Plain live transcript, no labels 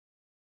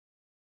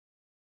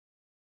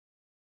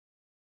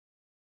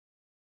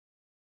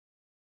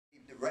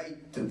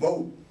right to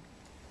vote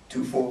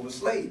to former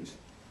slaves,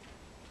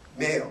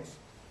 males.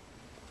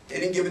 They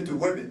didn't give it to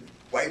women.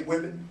 White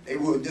women, they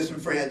were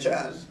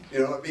disenfranchised. You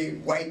know what I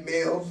mean? White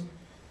males,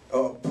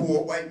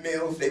 poor white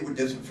males, they were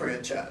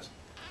disenfranchised,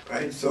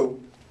 right? So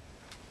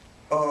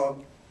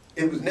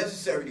it was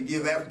necessary to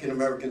give African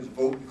Americans a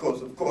vote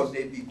because, of course,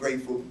 they'd be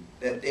grateful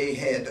that they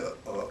had, you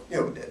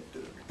know, that the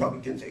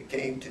Republicans that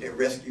came to their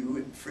rescue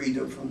and freed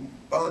them from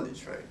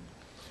bondage, right?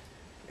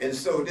 And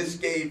so this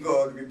gave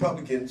the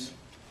Republicans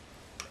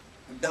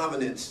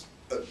dominance,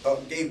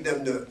 gave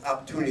them the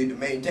opportunity to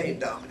maintain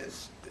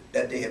dominance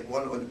that they had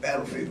won on the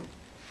battlefield.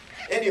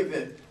 In any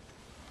event,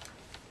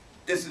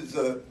 this is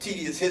a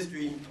tedious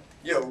history,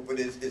 you know, but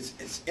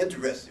it's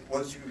interesting.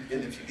 Once you,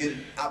 and if you get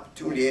an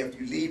opportunity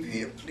after you leave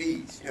here,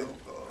 please, you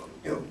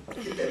know,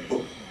 get that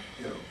book.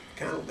 You know,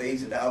 kind of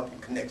lays it out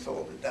and connects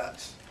all the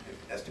dots.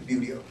 That's the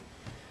beauty of it.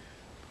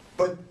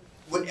 But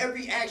with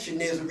every action,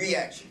 there's a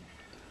reaction.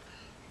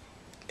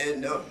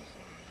 And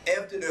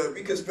after the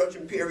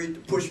Reconstruction period,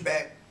 the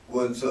pushback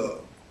was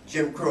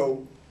Jim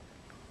Crow,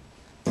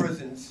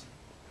 prisons,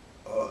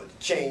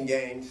 chain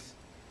gangs,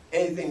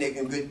 anything they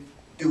can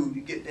do to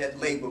get that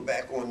labor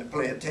back on the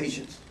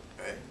plantations,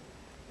 right?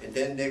 And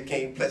then there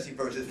came Plessy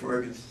versus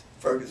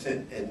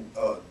Ferguson and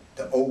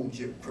the old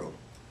Jim Crow,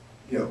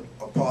 you know,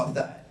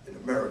 apartheid in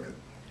America.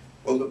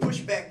 Well, the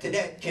pushback to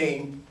that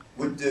came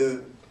with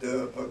the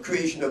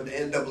creation of the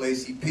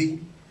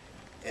NAACP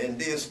and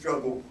their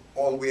struggle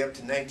all the way up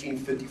to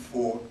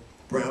 1954,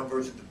 Brown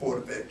versus the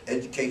Board of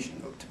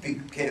Education of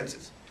Topeka,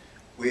 Kansas,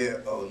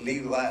 where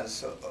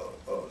legalized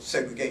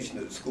segregation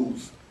of the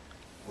schools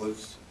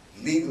was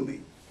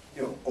legally,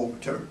 you know,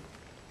 overturned,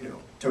 you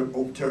know,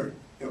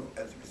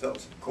 as a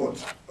result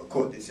of a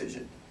court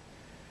decision.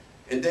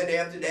 And then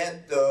after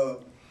that,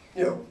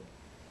 you know,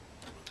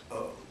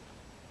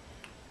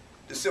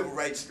 the civil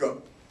rights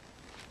struggle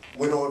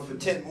went on for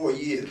 10 more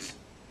years.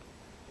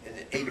 And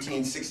in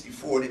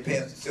 1864, they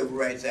passed the Civil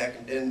Rights Act,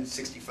 and then in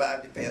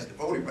 65, they passed the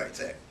Voting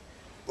Rights Act.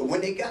 But when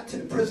they got to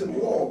the prison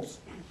walls,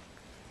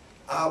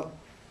 our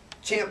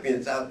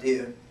champions out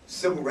there,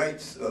 civil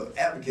rights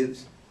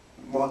advocates,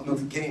 Martin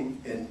Luther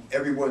King and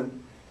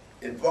everyone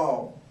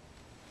involved,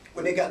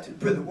 when they got to the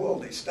prison wall,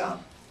 they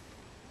stopped.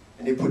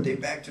 And they put their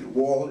back to the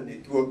wall, and they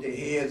threw up their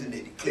hands, and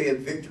they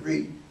declared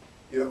victory,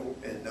 you know,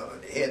 and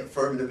they had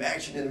affirmative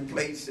action in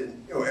place,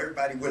 and, you know,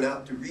 everybody went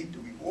out to reap the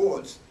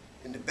rewards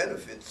and the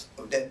benefits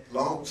of that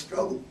long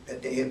struggle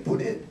that they had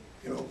put in,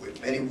 you know, where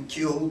many were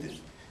killed and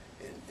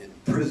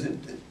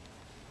imprisoned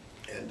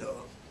and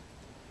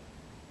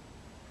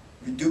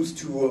reduced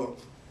to, you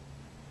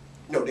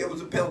know, there was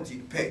a penalty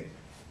to pay.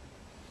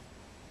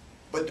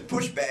 But the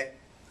pushback,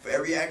 for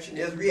every action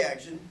there's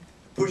reaction,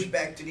 the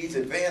pushback to these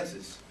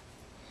advances,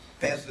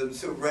 passage of the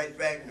Civil Rights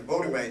Act and the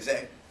Voting Rights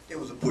Act, there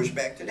was a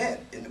pushback to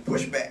that, and the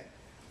pushback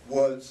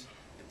was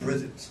the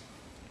prisons.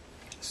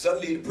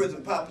 Suddenly the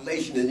prison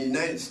population in the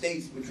United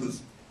States, which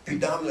was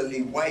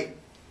predominantly white,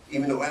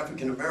 even though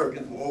African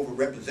Americans were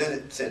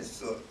overrepresented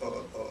since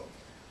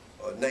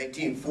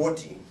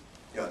 1914,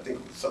 you know, I think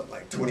it was something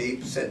like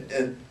 28%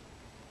 then.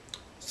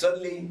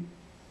 Suddenly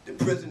the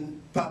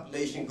prison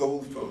population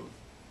goes from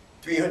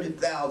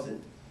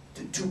 300,000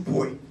 to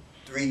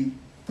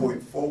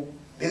 2.4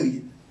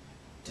 million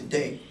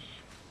today,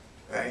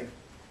 right?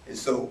 And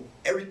so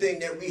everything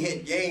that we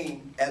had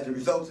gained as a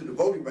result of the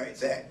Voting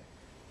Rights Act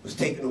was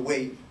taken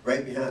away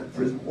right behind the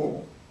prison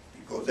wall,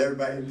 because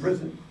everybody in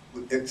prison,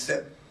 with the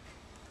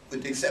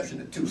exception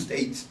of 2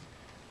 states,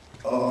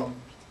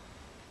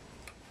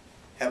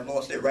 have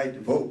lost their right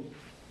to vote.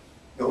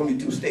 The only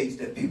 2 states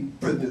that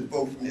prisoners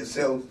vote from their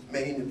cells is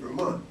Maine and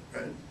Vermont,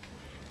 right?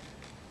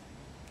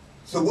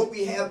 So what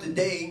we have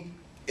today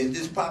is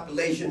this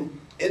population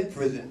in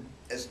prison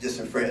that's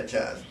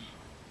disenfranchised.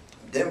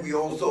 Then we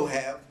also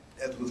have,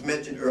 as was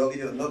mentioned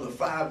earlier, another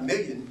 5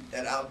 million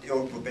that are out there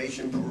on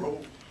probation,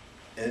 parole,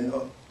 and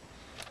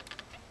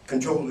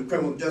control of the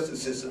criminal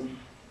justice system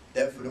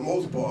that for the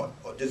most part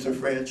are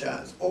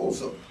disenfranchised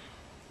also.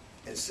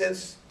 And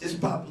since this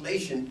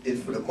population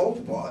is for the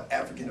most part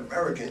African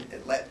American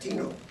and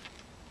Latino,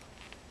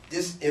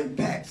 this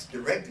impacts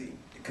directly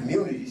the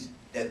communities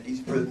that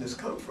these prisoners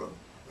come from,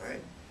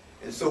 right?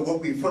 And so what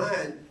we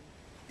find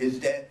is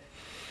that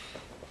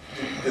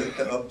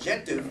the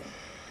objective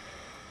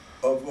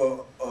of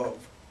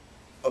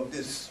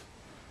this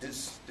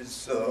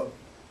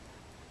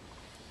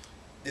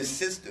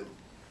system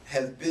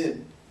has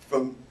been,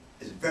 from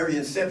its very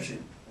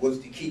inception, was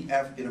to keep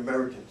African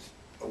Americans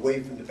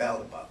away from the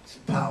ballot box,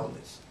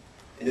 powerless.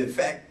 And in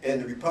fact, and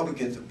the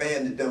Republicans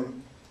abandoned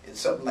them in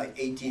something like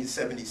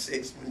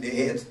 1876 when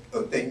they had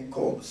a thing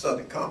called the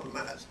Southern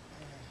Compromise.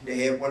 They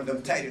had one of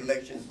them tight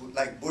elections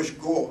like Bush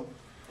Gore,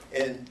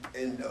 and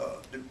the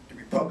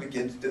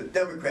Republicans, the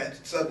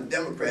Democrats, Southern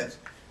Democrats,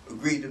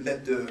 agreed to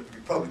let the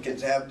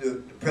Republicans have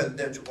the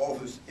presidential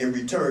office in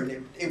return.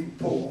 They would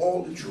pull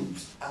all the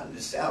troops out of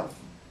the South.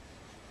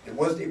 And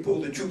once they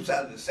pulled the troops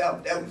out of the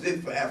South, that was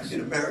it for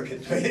African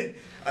Americans.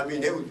 I mean,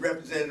 they was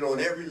represented on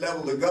every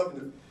level of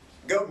government,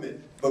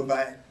 government. But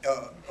by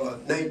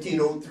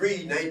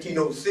 1903,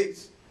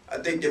 1906, I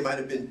think there might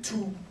have been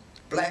 2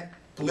 black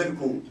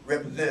political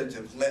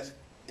representatives left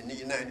in the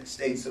United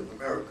States of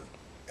America.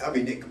 I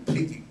mean, they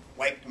completely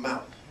wiped them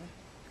out.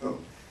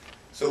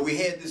 So we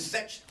had the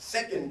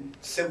second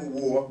Civil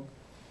War,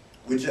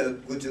 which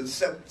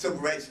is a civil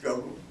rights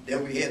struggle.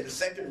 Then we had the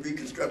second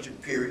Reconstruction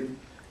period,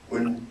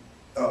 when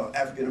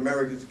African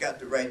Americans got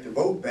the right to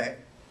vote back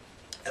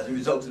as a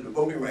result of the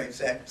Voting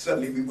Rights Act.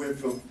 Suddenly we went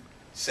from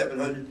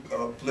 700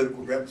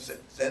 political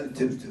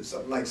representatives to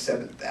something like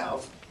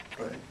 7,000.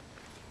 Right?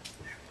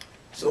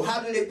 So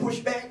how did they push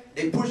back?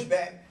 They pushed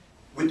back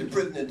with the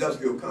prison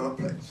industrial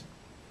complex.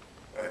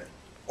 Right?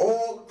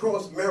 All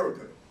across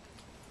America,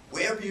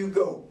 wherever you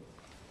go,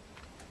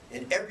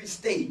 in every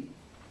state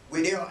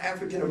where there are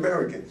African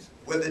Americans,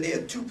 whether they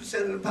are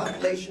 2% of the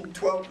population,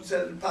 12%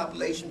 of the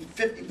population,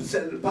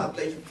 50% of the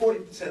population,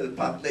 40% of the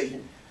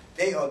population,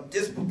 they are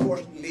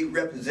disproportionately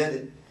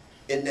represented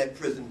in that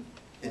prison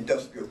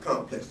industrial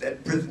complex,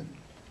 that prison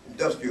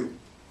industrial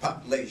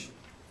population,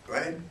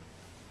 right?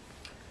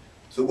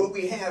 So what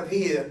we have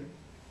here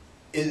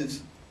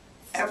is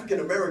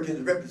African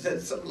Americans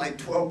represent something like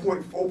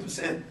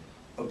 12.4%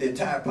 of the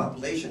entire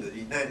population of the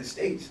United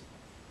States.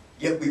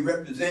 Yet we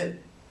represent,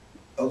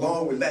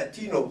 along with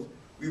Latinos,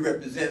 we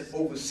represent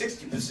over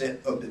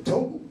 60% of the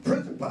total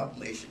prison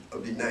population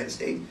of the United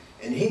States.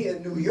 And here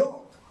in New York,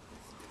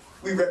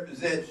 we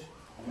represent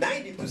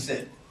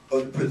 90%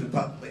 of the prison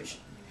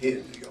population here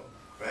in New York,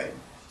 right?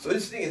 So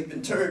this thing has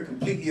been turned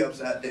completely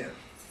upside down.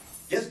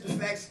 Just the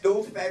facts,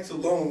 those facts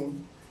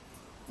alone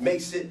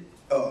makes it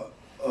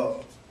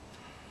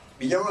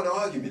beyond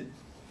argument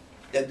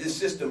that this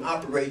system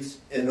operates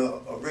in a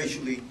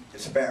racially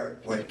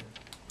disparate way,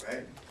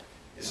 right?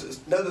 It's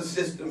another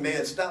system,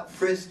 man. Stop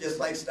frisk, just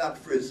like stop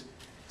frisk.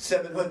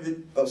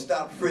 700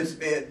 stop frisk,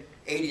 man.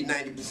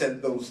 80–90%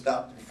 of those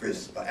stopped and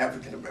frisked are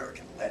African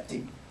American and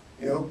Latino.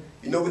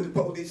 You know what the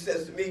police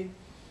says to me?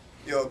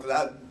 Because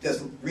I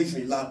just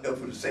recently locked up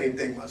for the same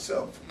thing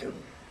myself.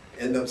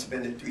 Ended up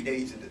spending 3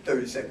 days in the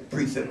 32nd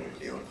precinct over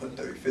there on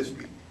 135th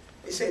Street.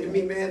 They say to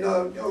me, man,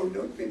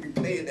 don't be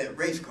playing that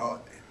race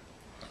card,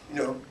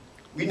 man.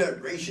 We not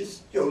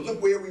racist.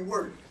 Look where we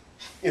work.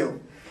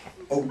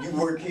 Oh, you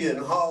work here in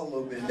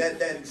Harlem, and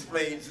that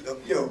explains,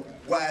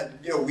 why,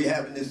 we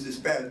having this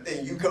disparate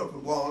thing. You come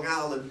from Long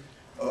Island,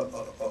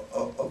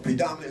 a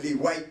predominantly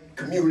white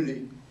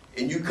community,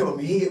 and you come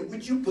here.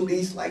 Would you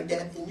police like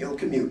that in your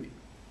community?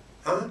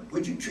 Huh?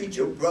 Would you treat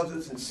your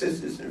brothers and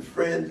sisters and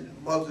friends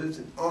and mothers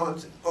and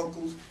aunts and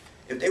uncles,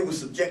 if they were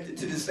subjected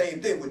to the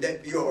same thing, would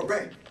that be all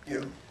right?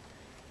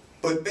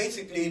 But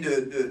basically,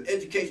 the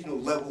educational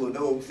level of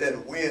those that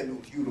are wearing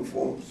those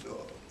uniforms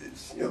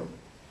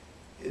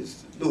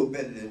is a little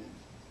better than,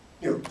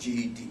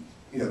 GED.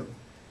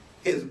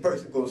 Here's a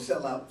person going to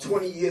sell out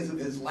 20 years of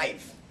his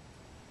life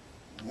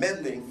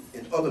meddling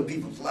in other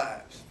people's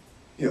lives,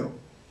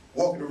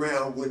 walking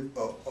around with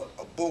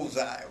a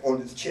bullseye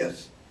on his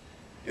chest.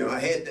 I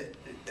had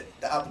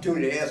the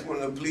opportunity to ask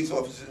one of the police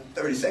officers in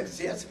 30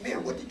 seconds. I said,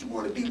 man, what did you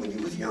want to be when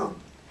you was young?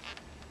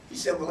 He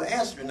said, well, an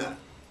astronaut.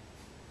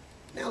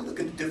 Now look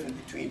at the difference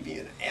between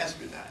being an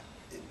astronaut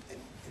and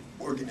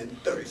working in the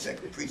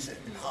 32nd precinct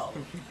in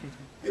Harlem.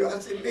 I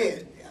said,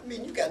 man,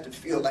 you got to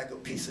feel like a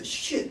piece of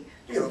shit,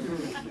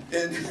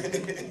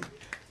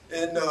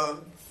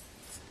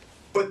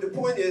 But the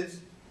point is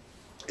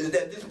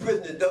that this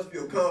prison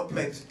industrial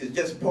complex is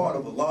just part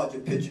of a larger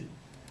picture,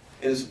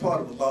 and it's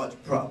part of a larger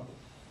problem.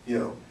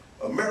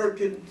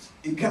 America's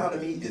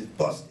economy is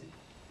busted.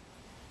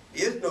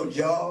 There's no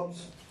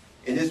jobs.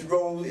 In this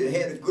role, it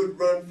had a good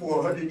run for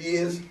 100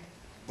 years,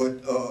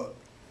 but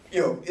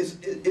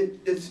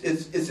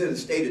it's in a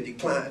state of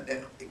decline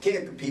now. It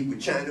can't compete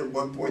with China,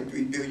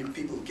 1.3 billion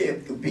people. It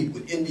can't compete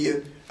with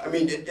India.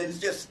 It's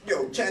just,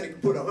 China can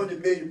put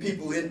 100 million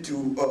people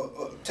into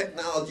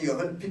technology,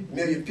 100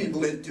 million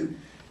people into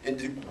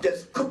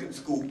just cooking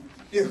school.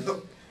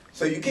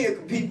 So you can't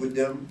compete with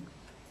them.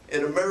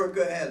 And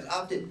America has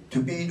opted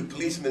to be the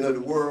policeman of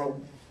the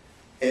world,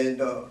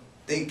 and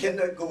they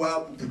cannot go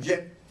out and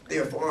project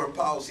their foreign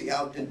policy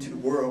out into the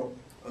world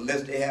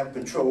unless they have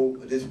control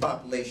of this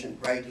population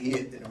right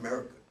here in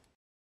America.